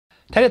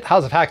Today at the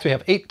House of Hacks we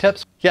have 8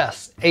 tips,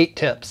 yes, 8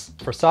 tips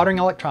for soldering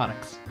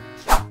electronics.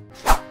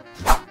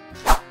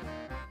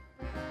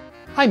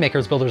 Hi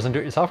makers, builders, and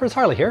do-it-yourselfers,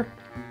 Harley here.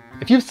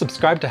 If you've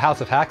subscribed to House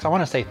of Hacks, I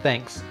want to say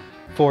thanks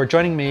for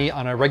joining me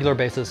on a regular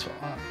basis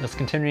on this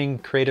continuing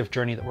creative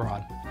journey that we're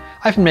on.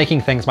 I've been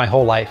making things my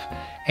whole life,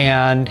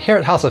 and here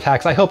at House of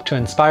Hacks I hope to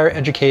inspire,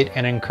 educate,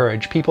 and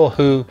encourage people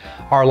who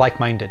are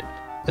like-minded.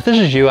 If this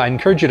is you, I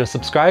encourage you to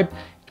subscribe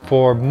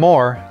for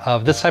more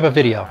of this type of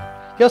video.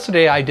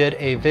 Yesterday I did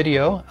a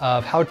video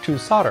of how to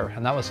solder,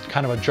 and that was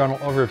kind of a general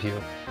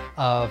overview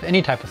of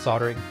any type of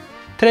soldering.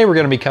 Today we're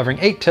going to be covering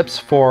 8 tips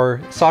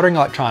for soldering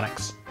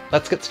electronics.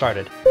 Let's get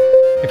started.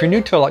 If you're new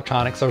to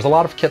electronics, there's a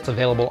lot of kits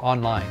available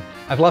online.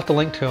 I've left a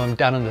link to them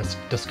down in the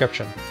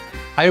description.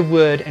 I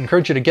would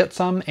encourage you to get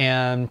some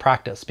and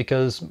practice,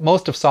 because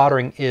most of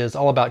soldering is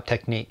all about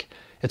technique.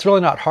 It's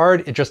really not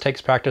hard, it just takes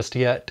practice to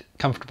get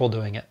comfortable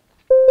doing it.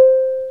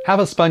 Have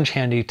a sponge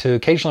handy to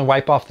occasionally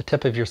wipe off the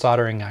tip of your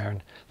soldering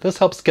iron. This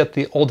helps get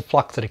the old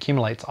flux that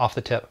accumulates off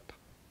the tip.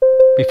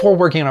 Before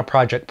working on a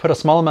project, put a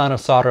small amount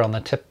of solder on the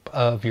tip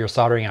of your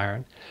soldering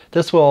iron.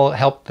 This will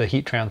help the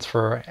heat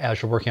transfer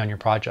as you're working on your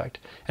project.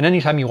 And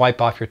anytime you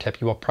wipe off your tip,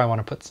 you will probably want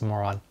to put some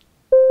more on.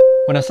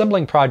 When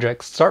assembling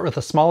projects, start with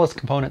the smallest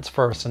components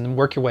first and then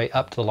work your way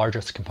up to the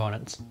largest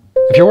components.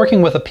 If you're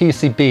working with a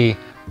PCB,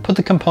 put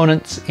the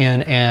components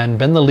in and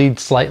bend the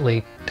leads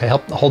slightly to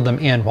help hold them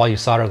in while you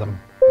solder them.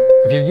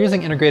 If you're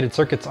using integrated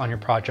circuits on your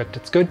project,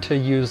 it's good to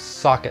use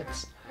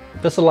sockets.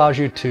 This allows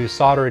you to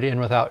solder it in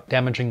without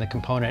damaging the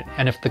component,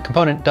 and if the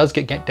component does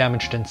get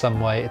damaged in some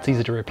way, it's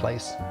easy to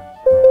replace.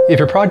 If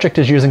your project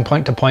is using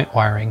point-to-point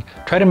wiring,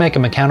 try to make a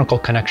mechanical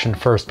connection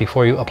first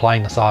before you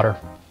applying the solder.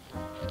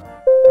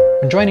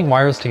 When joining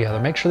wires together,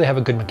 make sure they have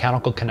a good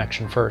mechanical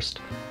connection first.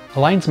 A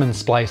linesman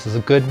splice is a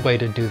good way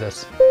to do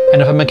this.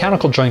 And if a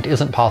mechanical joint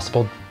isn't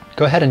possible,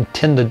 go ahead and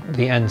tin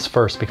the ends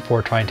first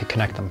before trying to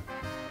connect them.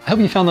 I hope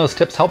you found those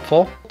tips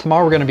helpful.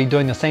 Tomorrow we're going to be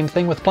doing the same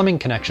thing with plumbing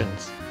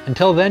connections.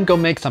 Until then, go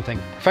make something.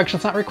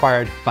 Perfection's not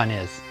required, fun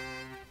is.